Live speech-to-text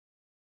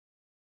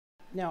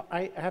Now,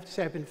 I have to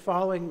say, I've been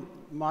following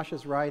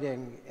Masha's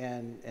writing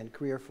and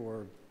career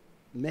for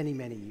many,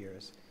 many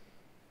years.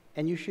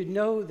 And you should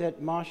know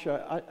that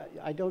Masha,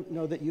 I don't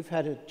know that you've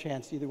had a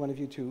chance, either one of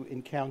you, to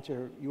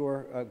encounter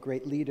your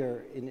great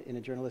leader in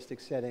a journalistic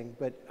setting,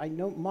 but I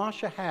know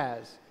Masha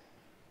has.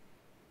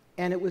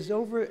 And it was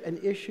over an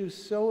issue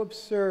so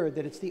absurd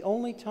that it's the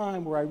only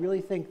time where I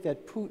really think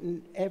that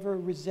Putin ever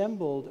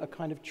resembled a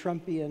kind of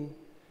Trumpian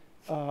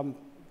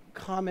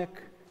comic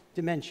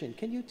dimension.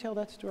 Can you tell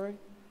that story?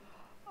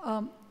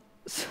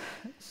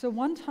 So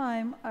one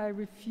time I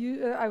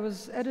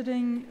was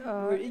editing.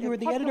 You were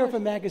the editor of a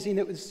magazine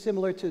that was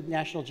similar to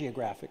National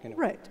Geographic, in a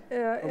way.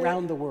 Right.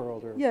 Around the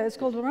World. Or yeah, it's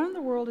called Around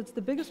the World. It's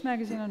the biggest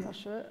magazine in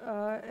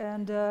Russia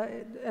and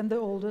the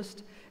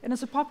oldest. And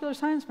it's a popular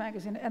science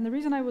magazine. And the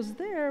reason I was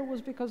there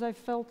was because I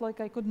felt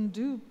like I couldn't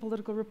do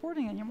political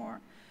reporting anymore.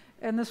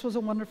 And this was a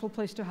wonderful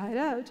place to hide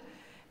out.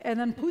 And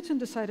then Putin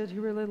decided he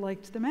really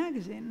liked the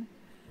magazine.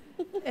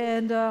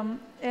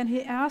 And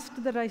he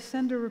asked that I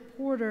send a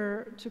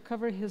reporter to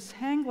cover his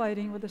hang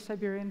gliding with the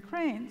Siberian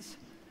cranes.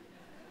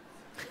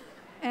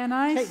 And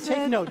I said...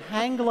 Take note,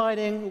 hang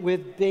gliding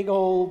with big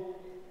old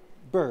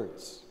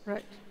birds.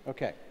 Right.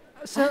 Okay.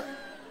 So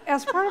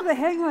as part of the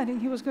hang gliding,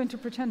 he was going to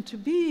pretend to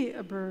be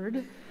a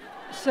bird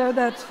so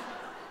that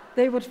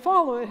they would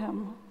follow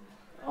him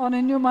on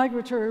a new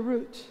migratory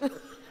route.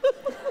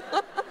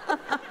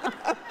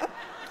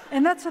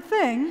 And that's a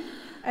thing.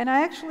 And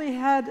I actually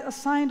had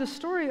assigned a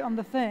story on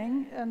the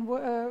thing, and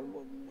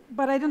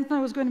but I didn't know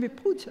it was going to be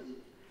Putin.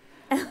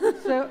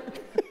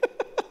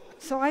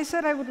 So I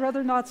said I would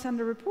rather not send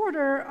a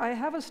reporter. I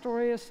have a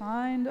story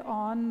assigned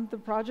on the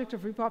project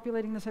of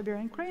repopulating the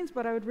Siberian cranes,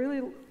 but I would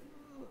really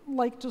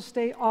like to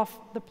stay off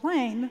the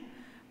plane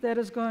that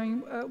is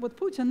going with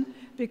Putin,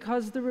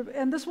 because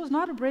and this was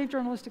not a brave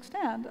journalistic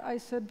stand. I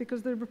said,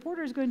 because the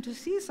reporter is going to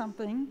see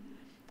something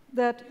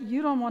that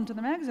you don't want in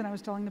the magazine, I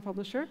was telling the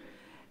publisher,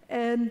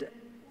 and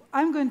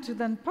I'm going to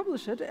then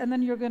publish it, and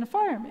then you're going to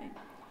fire me.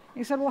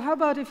 He said, well, how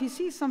about if he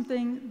sees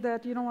something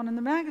that you don't want in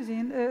the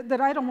magazine, that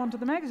I don't want in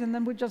the magazine,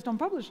 then we just don't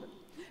publish it.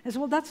 I said,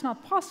 well, that's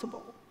not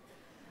possible.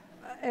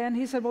 And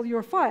he said, well,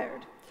 you're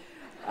fired.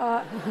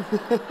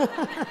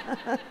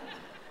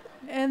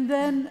 And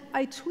then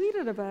I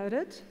tweeted about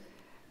it,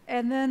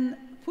 and then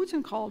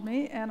Putin called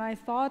me, and I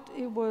thought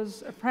it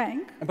was a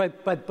prank. And by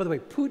the way,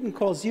 Putin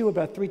calls you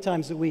about 3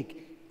 times a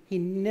week. He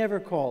never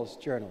calls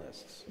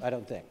journalists, I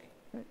don't think.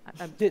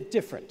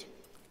 Different.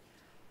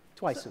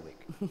 Twice a week.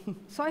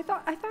 So I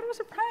thought it was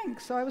a prank.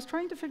 So I was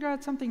trying to figure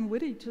out something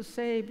witty to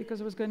say because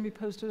it was going to be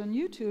posted on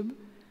YouTube,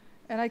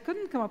 and I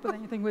couldn't come up with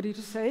anything witty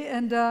to say.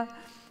 And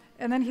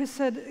then he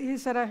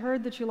said, I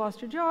heard that you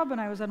lost your job, and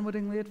I was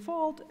unwittingly at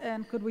fault.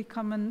 And could we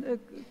come and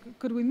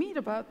could we meet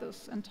about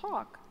this and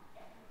talk?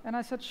 And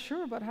I said,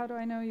 sure, but how do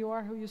I know you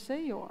are who you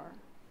say you are?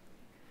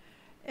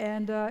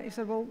 And he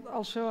said, well,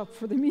 I'll show up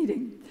for the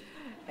meeting.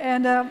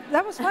 And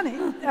that was funny.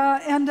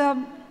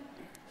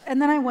 And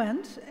then I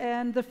went,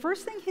 and the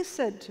first thing he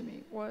said to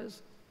me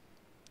was,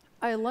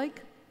 I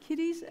like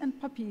kitties and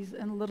puppies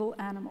and little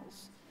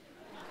animals.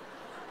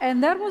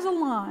 And that was a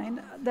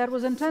line that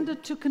was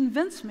intended to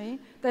convince me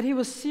that he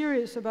was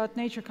serious about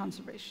nature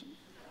conservation.